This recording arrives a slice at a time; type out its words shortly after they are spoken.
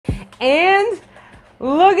And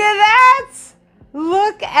look at that!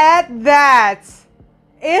 Look at that!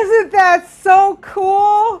 Isn't that so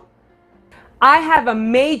cool? I have a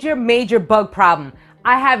major bug problem.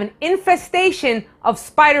 I have an infestation of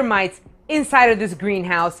spider mites inside of this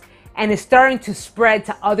greenhouse, and it's starting to spread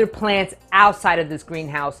to other plants outside of this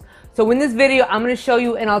greenhouse. So in this video, I'm going to show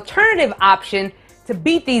you an alternative option to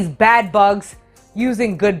beat these bad bugs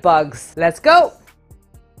using good bugs. Let's go.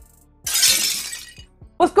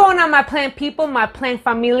 What's going on, my plant people, my plant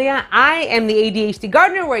familia? I am the ADHD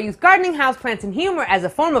gardener where I use gardening, houseplants, and humor as a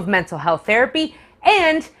form of mental health therapy.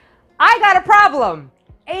 And I got a problem,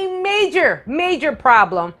 a major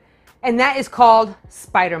problem, and that is called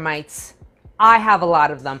spider mites. I have a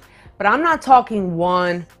lot of them, but I'm not talking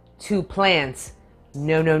 1, 2 plants.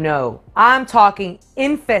 No. I'm talking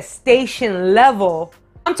infestation level.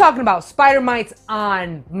 I'm talking about spider mites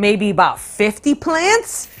on maybe about 50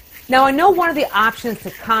 plants. Now, I know one of the options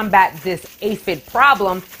to combat this aphid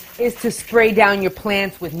problem is to spray down your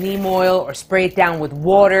plants with neem oil or spray it down with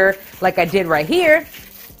water like I did right here.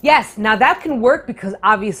 Yes, now that can work because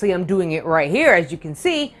obviously I'm doing it right here, as you can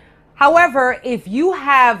see. However, if you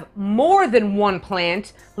have more than 1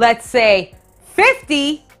 plant, let's say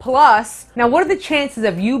 50 plus, now what are the chances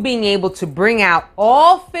of you being able to bring out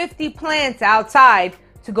all 50 plants outside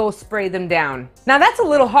to go spray them down? Now that's a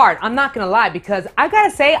little hard, I'm not gonna lie, because I gotta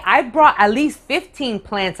say I brought at least 15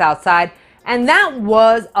 plants outside, and that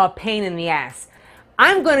was a pain in the ass.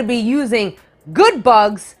 I'm gonna be using good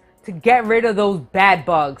bugs to get rid of those bad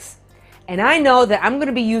bugs. And I know that I'm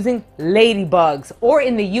gonna be using ladybugs, or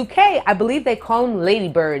in the UK, I believe they call them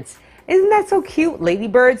ladybirds. Isn't that so cute,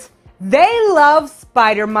 ladybirds? They love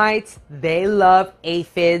spider mites, they love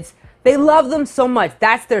aphids, they love them so much.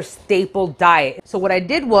 That's their staple diet. So what I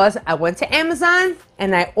did was I went to Amazon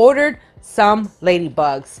and I ordered some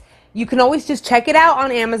ladybugs. You can always just check it out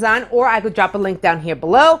on Amazon, or I could drop a link down here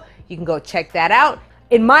below. You can go check that out.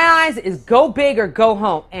 In my eyes, is go big or go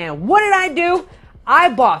home. And what did I do? I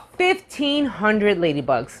bought 1,500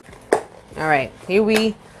 ladybugs. All right,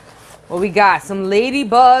 what we got? Some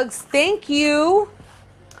ladybugs. Thank you.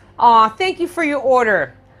 Aw, thank you for your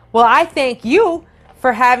order. Well, I thank you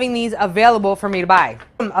for having these available for me to buy.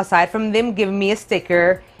 Aside from them giving me a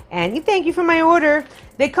sticker, and thank you for my order,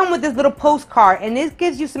 they come with this little postcard, and this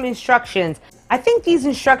gives you some instructions. I think these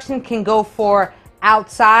instructions can go for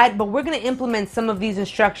outside, but we're going to implement some of these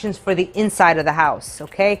instructions for the inside of the house,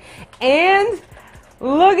 okay? And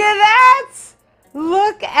look at that!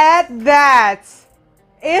 Look at that!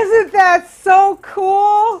 Isn't that so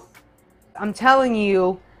cool? I'm telling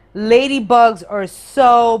you, ladybugs are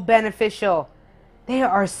so beneficial. They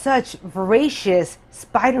are such voracious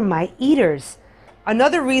spider mite eaters.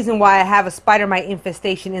 Another reason why I have a spider mite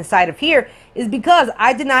infestation inside of here is because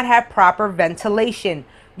I did not have proper ventilation.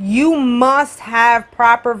 You must have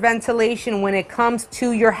proper ventilation when it comes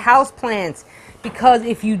to your houseplants, because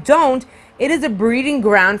if you don't, it is a breeding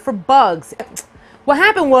ground for bugs. What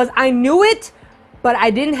happened was I knew it, but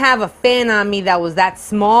I didn't have a fan on me that was that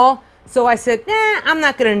small. So I said, I'm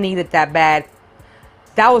not gonna need it that bad.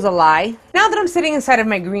 That was a lie. Now that I'm sitting inside of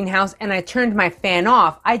my greenhouse and I turned my fan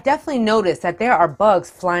off, I definitely noticed that there are bugs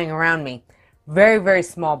flying around me. Very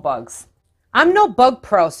small bugs. I'm no bug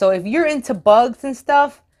pro, so if you're into bugs and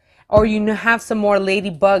stuff, or you have some more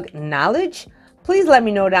ladybug knowledge, please let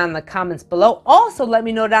me know down in the comments below. Also, let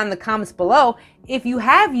me know down in the comments below if you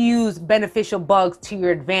have used beneficial bugs to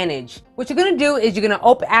your advantage. What you're gonna do is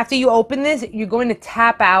after you open this, you're going to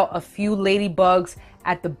tap out a few ladybugs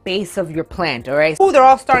at the base of your plant, all right? Oh, they're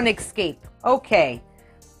all starting to escape. Okay,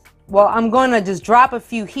 well, I'm gonna just drop a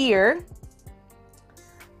few here.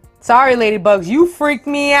 Sorry, ladybugs, you freaked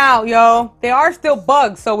me out, yo. They are still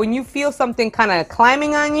bugs, so when you feel something kind of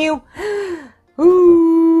climbing on you,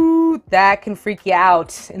 ooh, that can freak you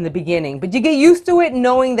out in the beginning. But you get used to it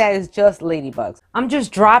knowing that it's just ladybugs. I'm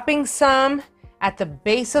just dropping some at the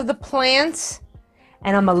base of the plants,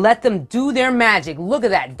 and I'm gonna let them do their magic. Look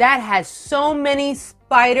at that. That has so many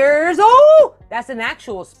spiders. Oh, that's an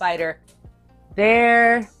actual spider.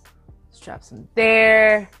 There. Let's drop some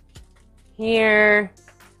there. Here.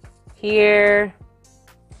 Here.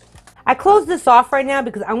 I closed this off right now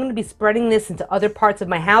because I'm going to be spreading this into other parts of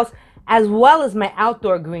my house as well as my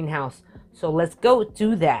outdoor greenhouse. So let's go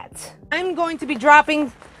do that. I'm going to be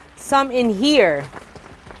dropping some in here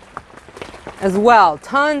as well.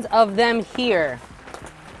 Tons of them here.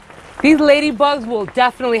 These ladybugs will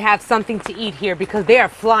definitely have something to eat here because they are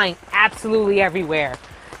flying absolutely everywhere.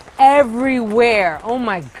 Everywhere. Oh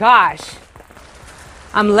my gosh.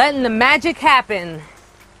 I'm letting the magic happen.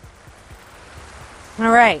 All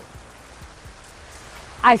right.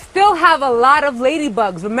 I still have a lot of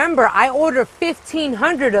ladybugs. Remember, I ordered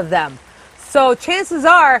 1,500 of them. So chances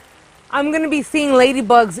are I'm going to be seeing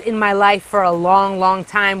ladybugs in my life for a long, long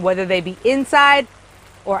time, whether they be inside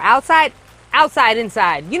or outside. Outside,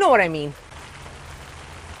 inside. You know what I mean.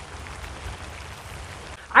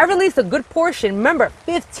 I released a good portion. Remember,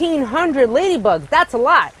 1,500 ladybugs. That's a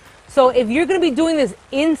lot. So if you're going to be doing this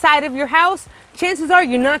inside of your house, chances are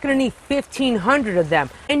you're not going to need 1,500 of them.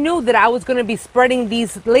 I knew that I was going to be spreading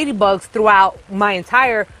these ladybugs throughout my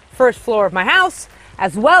entire first floor of my house,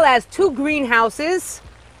 as well as 2 greenhouses.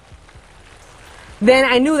 Then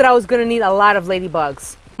I knew that I was going to need a lot of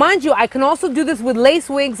ladybugs. Mind you, I can also do this with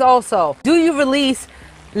lacewings also. Do you release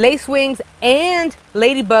lacewings and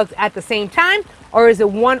ladybugs at the same time, or is it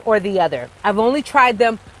one or the other? I've only tried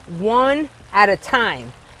them one at a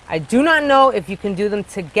time. I do not know if you can do them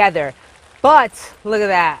together, but look at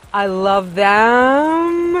that. I love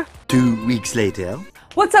them. 2 weeks later.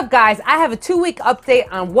 What's up, guys? I have a 2-week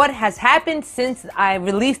update on what has happened since I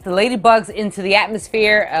released the ladybugs into the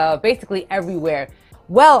atmosphere, basically everywhere.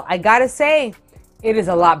 Well, I gotta say, it is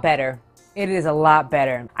a lot better. It is a lot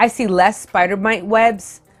better. I see less spider mite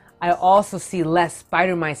webs. I also see less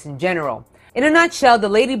spider mites in general. In a nutshell, the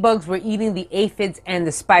ladybugs were eating the aphids and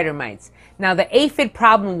the spider mites. Now, the aphid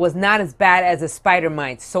problem was not as bad as the spider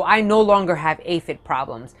mites, so I no longer have aphid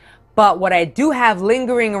problems. But what I do have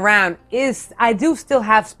lingering around is I do still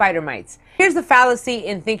have spider mites. Here's the fallacy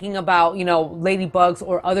in thinking about, ladybugs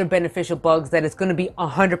or other beneficial bugs that it's going to be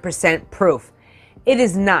 100% proof. It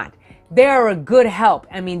is not. They are a good help.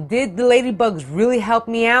 I mean, did the ladybugs really help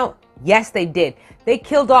me out? Yes, they did. They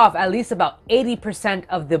killed off at least about 80%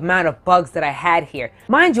 of the amount of bugs that I had here.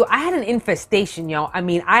 Mind you, I had an infestation, y'all. I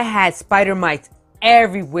mean, I had spider mites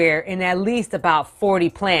everywhere in at least about 40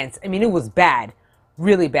 plants. I mean, it was bad,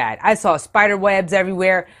 really bad. I saw spider webs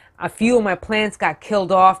everywhere. A few of my plants got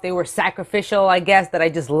killed off. They were sacrificial, I guess, that I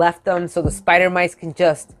just left them so the spider mites can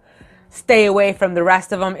just stay away from the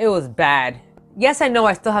rest of them. It was bad. Yes, I know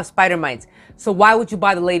I still have spider mites. So why would you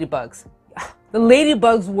buy the ladybugs? The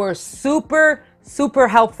ladybugs were super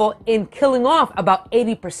helpful in killing off about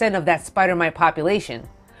 80% of that spider mite population.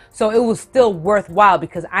 So it was still worthwhile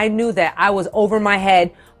because I knew that I was over my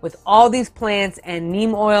head with all these plants and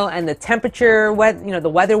neem oil, and the temperature, the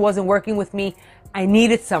weather wasn't working with me. I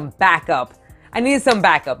needed some backup. and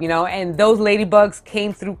those ladybugs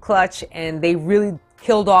came through clutch and they really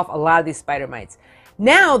killed off a lot of these spider mites.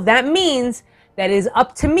 Now that means that it is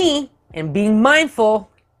up to me and being mindful.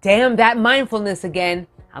 Damn that mindfulness again.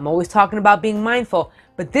 I'm always talking about being mindful,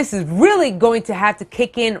 but this is really going to have to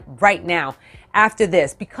kick in right now after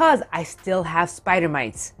this because I still have spider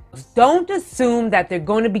mites. Don't assume that they're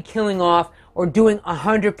going to be killing off or doing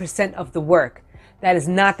 100% of the work. That is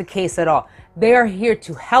not the case at all. They are here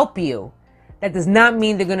to help you. That does not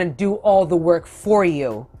mean they're going to do all the work for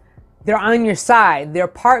you. They're on your side. They're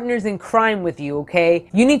partners in crime with you, okay?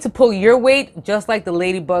 You need to pull your weight just like the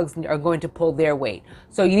ladybugs are going to pull their weight.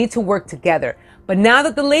 So you need to work together. But now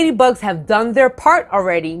that the ladybugs have done their part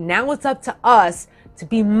already, now it's up to us to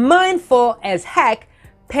be mindful as heck,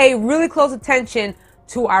 pay really close attention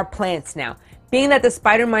to our plants now. Being that the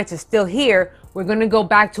spider mites are still here, we're going to go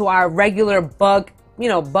back to our regular bug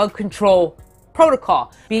control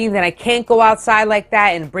protocol. Being that I can't go outside like that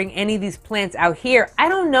and bring any of these plants out here, I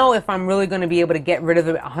don't know if I'm really going to be able to get rid of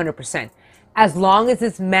it 100%. As long as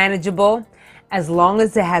it's manageable, as long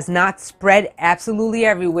as it has not spread absolutely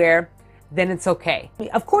everywhere, then it's okay.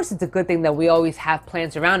 Of course, it's a good thing that we always have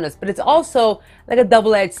plants around us, but it's also like a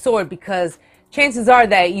double-edged sword because chances are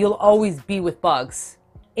that you'll always be with bugs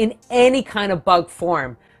in any kind of bug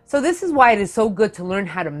form. So this is why it is so good to learn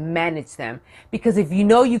how to manage them, because if you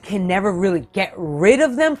know you can never really get rid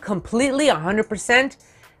of them completely 100%,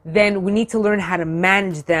 then we need to learn how to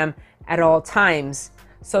manage them at all times.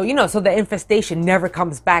 So, so the infestation never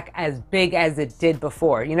comes back as big as it did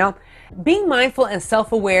before, Being mindful and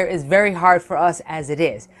self-aware is very hard for us as it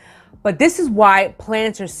is. But this is why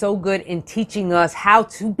plants are so good in teaching us how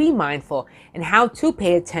to be mindful and how to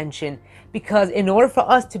pay attention, because in order for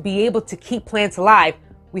us to be able to keep plants alive,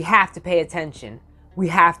 we have to pay attention. We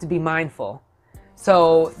have to be mindful.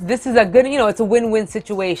 So this is a good, it's a win-win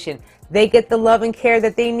situation. They get the love and care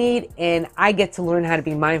that they need, and I get to learn how to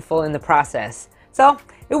be mindful in the process. So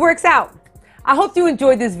it works out. I hope you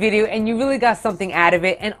enjoyed this video and you really got something out of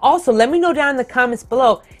it. And also let me know down in the comments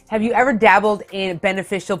below, have you ever dabbled in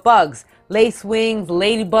beneficial bugs? Lacewings,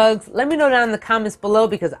 ladybugs? Let me know down in the comments below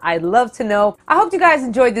because I'd love to know. I hope you guys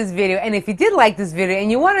enjoyed this video, and if you did like this video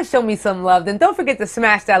and you want to show me some love, then don't forget to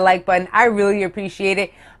smash that like button. I really appreciate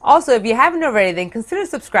it. Also, if you haven't already, then consider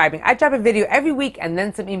subscribing. I drop a video every week and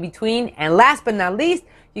then some in between. And last but not least,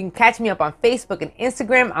 You can catch me up on Facebook and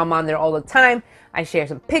Instagram. I'm on there all the time. I share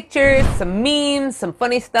some pictures, some memes, some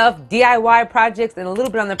funny stuff, DIY projects, and a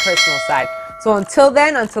little bit on the personal side. So until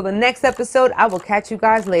then, until the next episode, I will catch you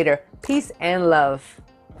guys later. Peace and love.